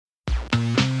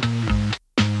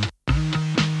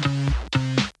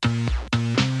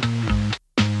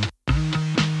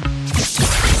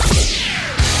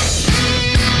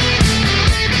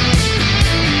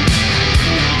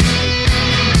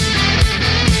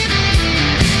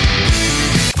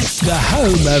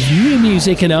home of new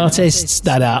music and artists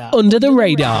that are under the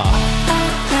radar.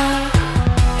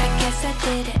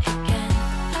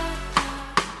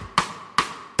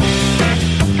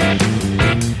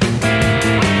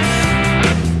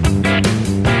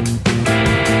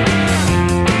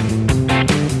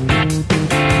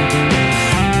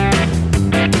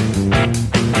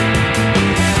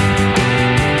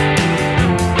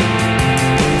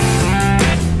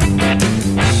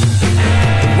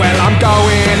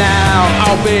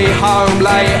 I'll be home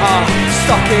later,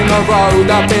 stuck in the road,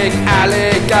 a big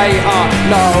alligator.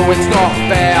 No, it's not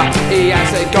fair, he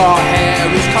hasn't got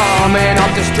hair. He's coming up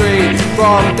the street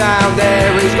from down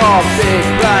there. He's got big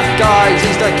black eyes,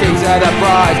 he's the king of the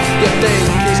bride. You think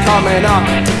he's coming up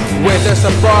with a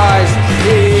surprise?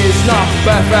 He is not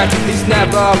perfect, he's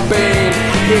never been.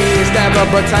 He's never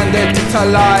pretended to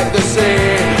like the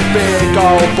scene. Big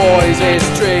old boys, his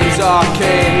dreams are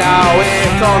keen. Now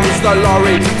here comes the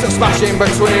lorry to smash in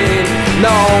between.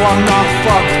 No, I'm not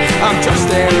fucked, I'm just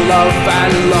in love.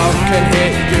 And love can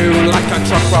hit you like a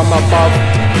truck from above.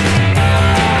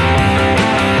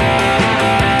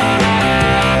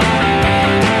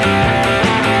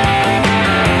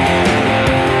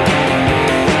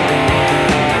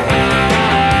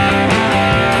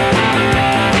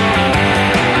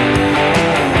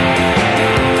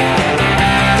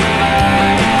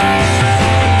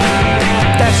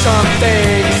 Some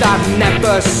things I've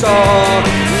never saw,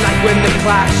 like when they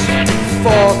clash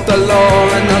for the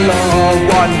law and the law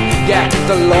won. Yeah,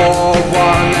 the law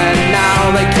won, and now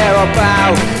they care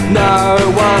about no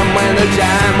one. When the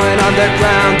jam went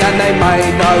underground and they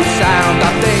made no sound,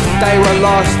 I think they were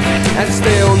lost and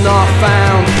still not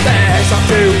found. There's a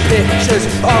few pictures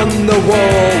on the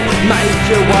wall. Make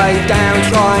your way down,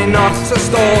 try not to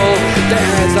stall.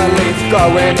 There's a leaf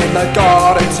growing in the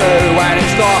garden too, and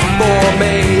it's not for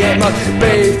me, it must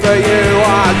be for you.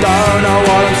 I don't know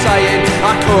what I'm saying,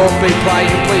 I could be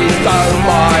playing. Please don't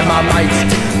mind my mates,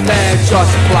 they're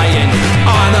just playing.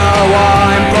 I know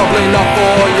I'm probably not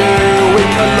for you. We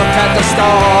can look at the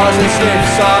stars and sniff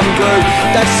some glue.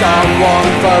 There's someone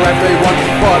for everyone,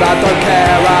 but I don't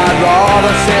care. I'd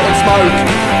rather sit and smoke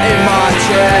in my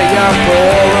chair. You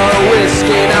pour a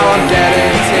whiskey, now I'm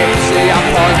getting tipsy. I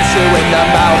punch you in the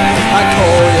mouth, I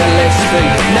call you lispy.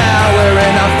 Now we're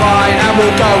in a fight and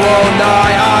we'll go all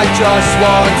night. I just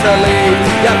want to leave,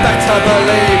 you better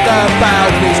believe the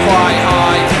balcony's quite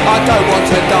high. I don't want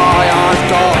to die, I've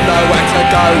got nowhere to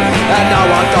go. And now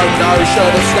I don't know,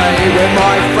 should I stay with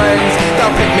my friends?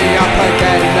 They'll pick me up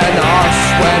again and ask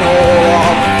when all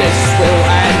of this will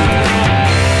end.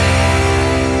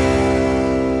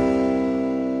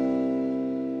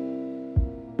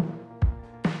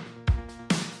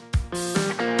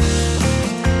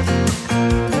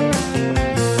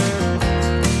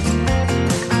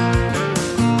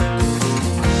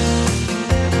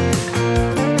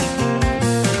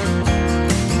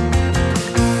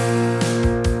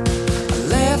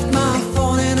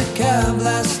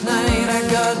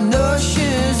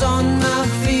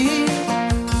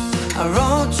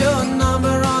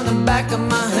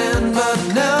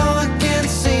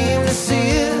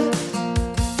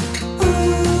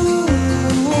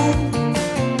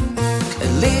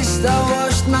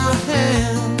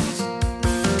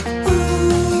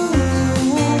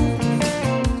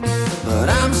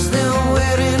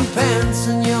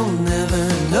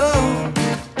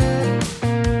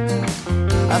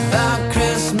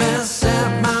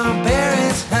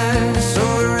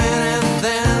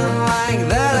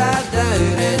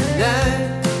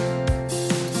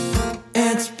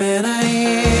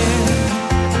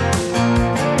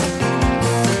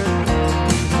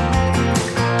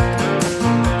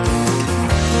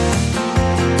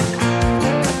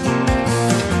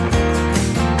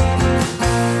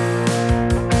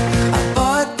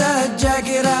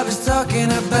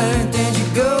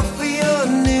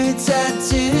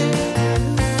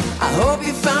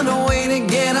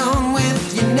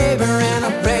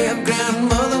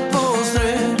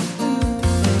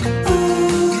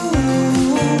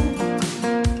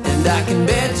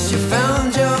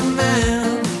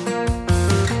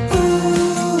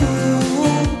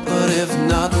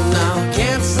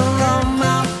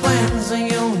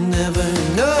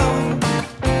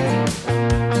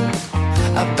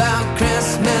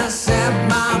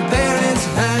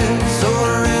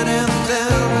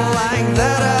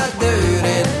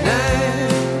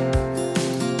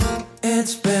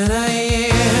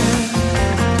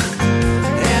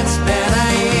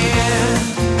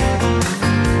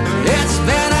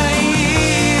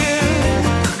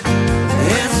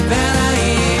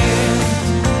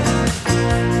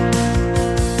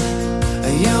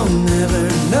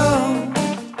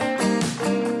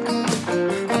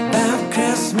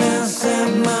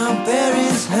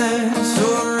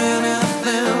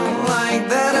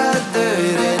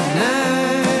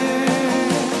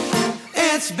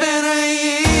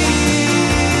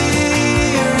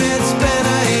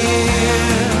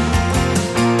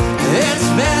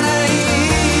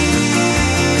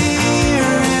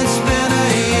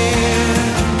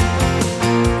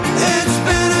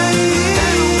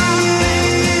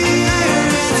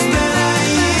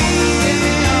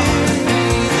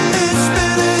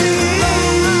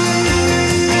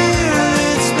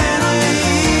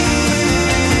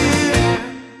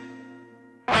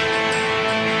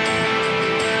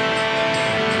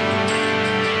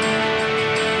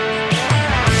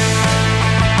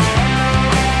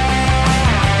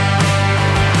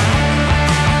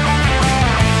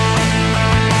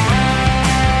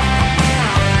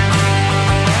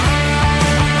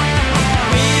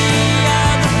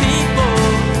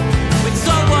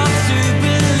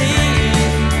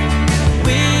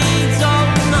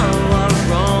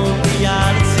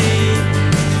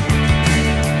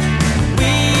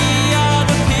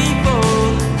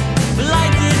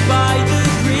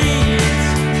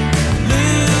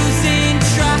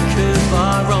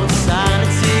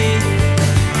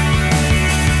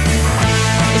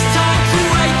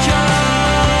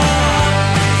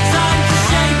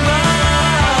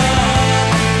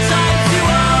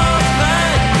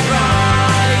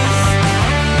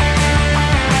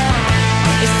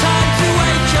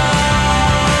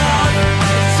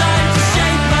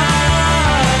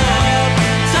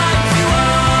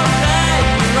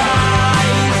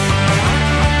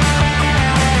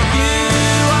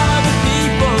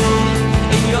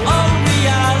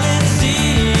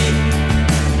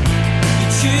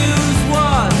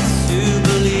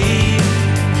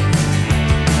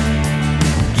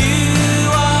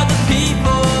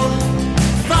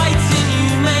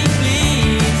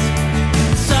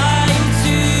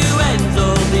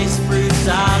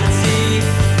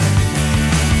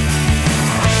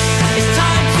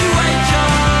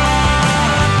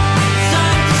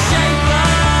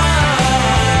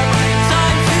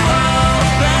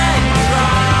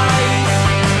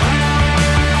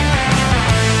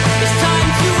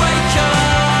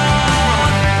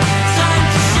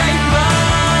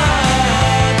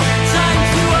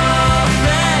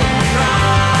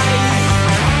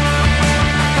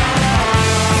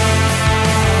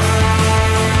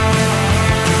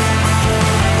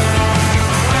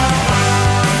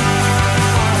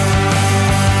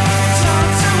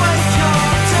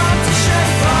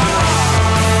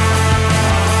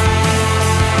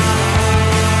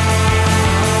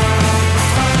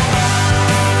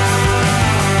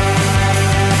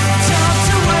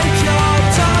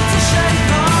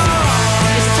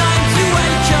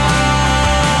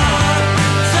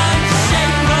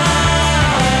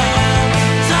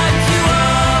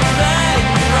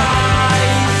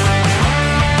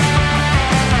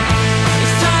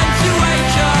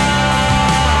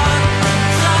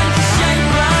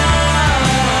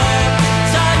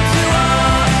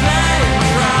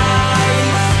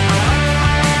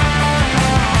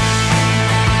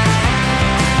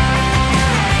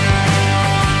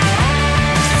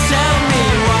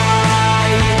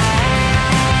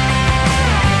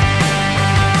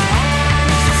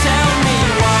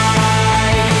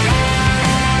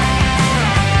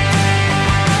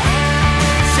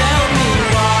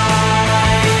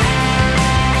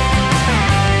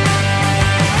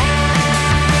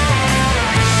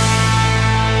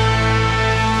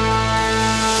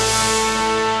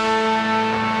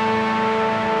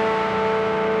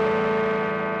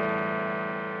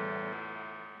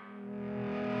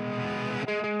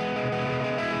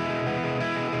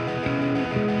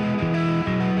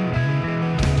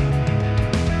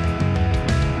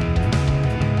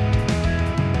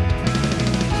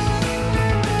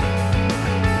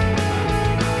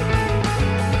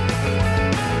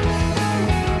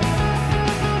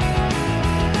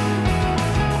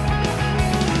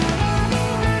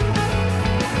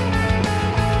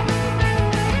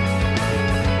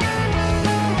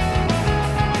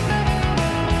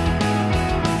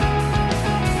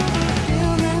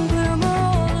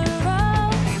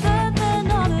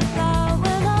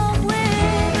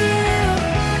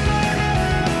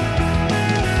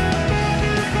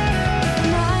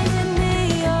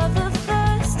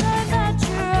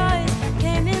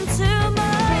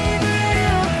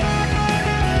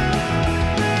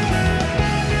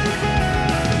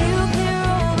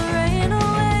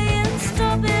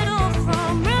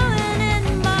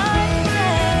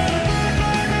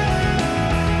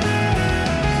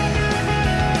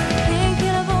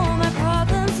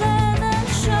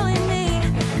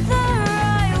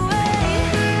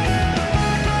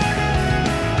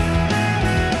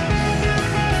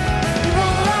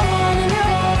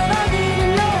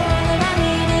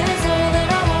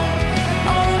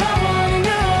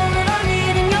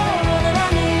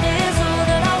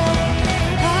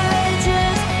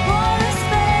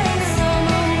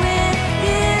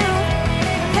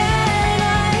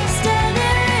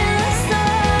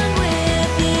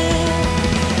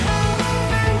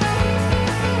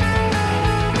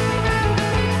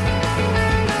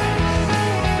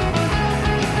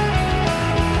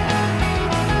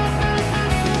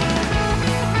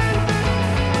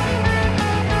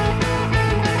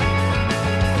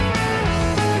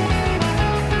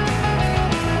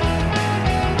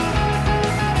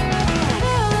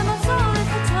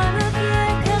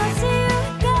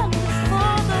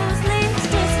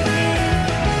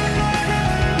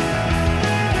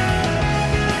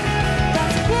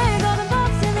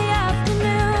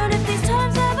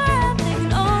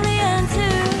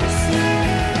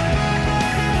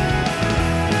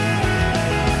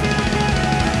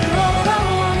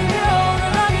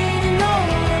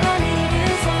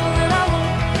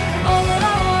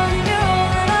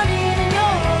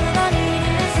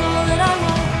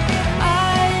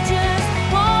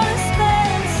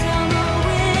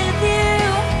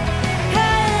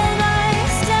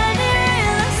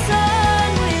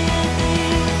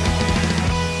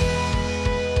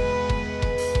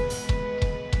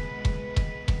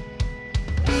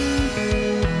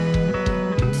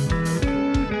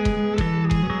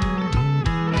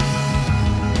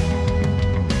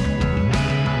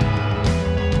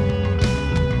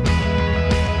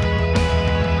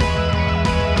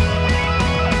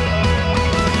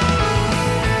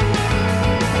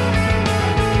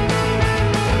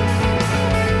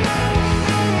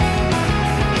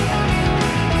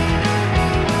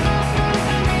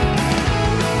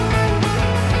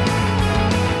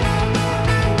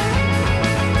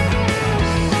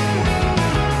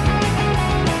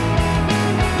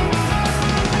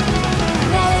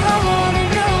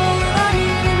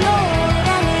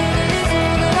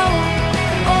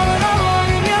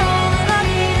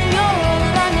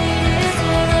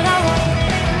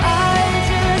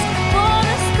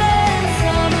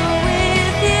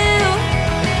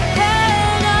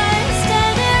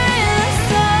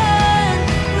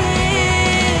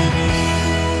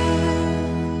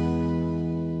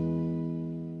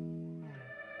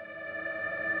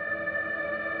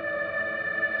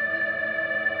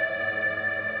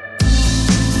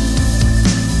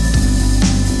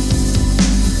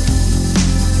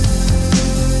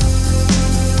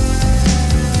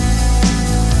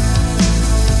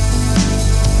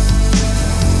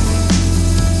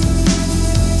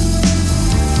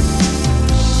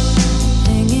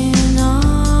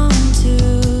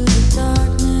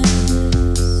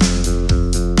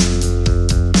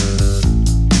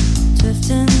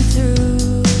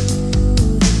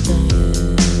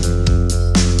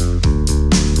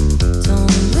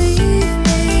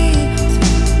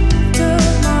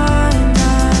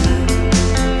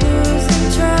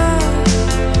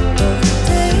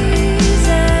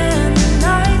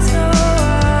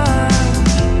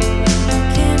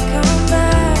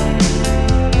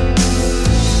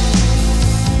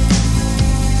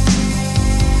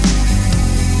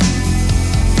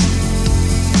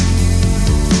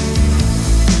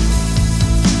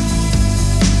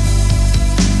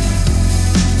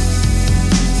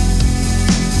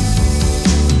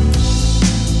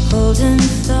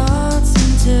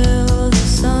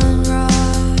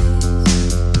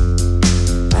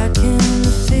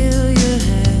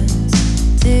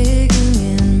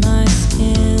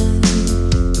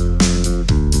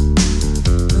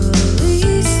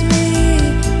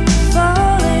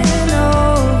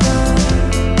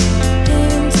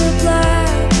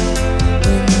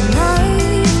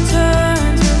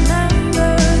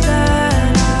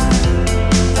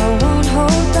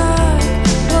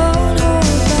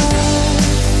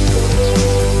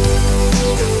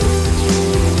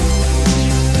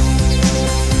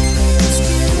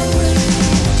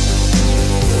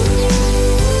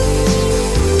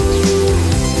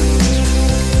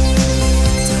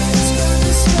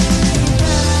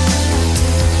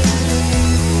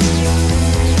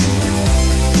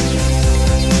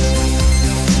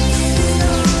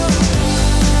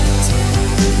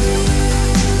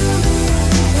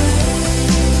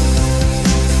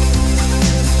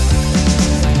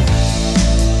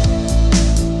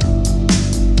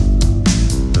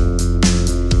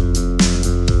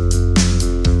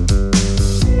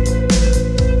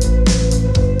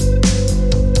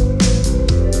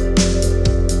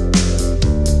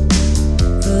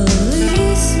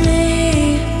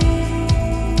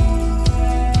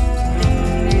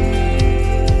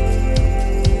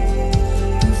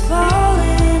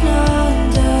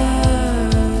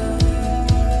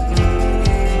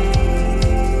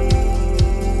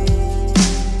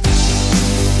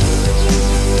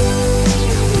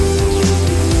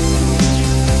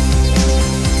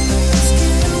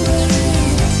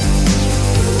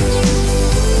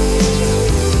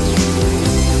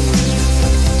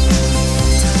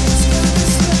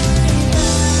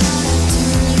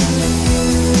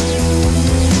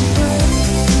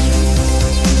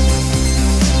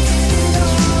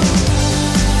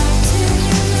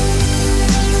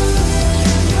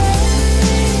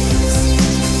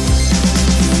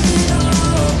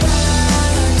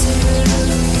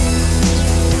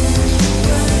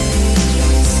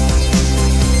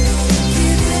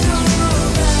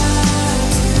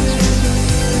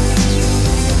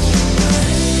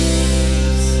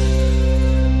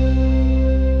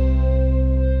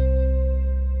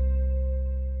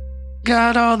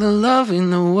 got all the love in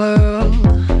the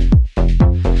world.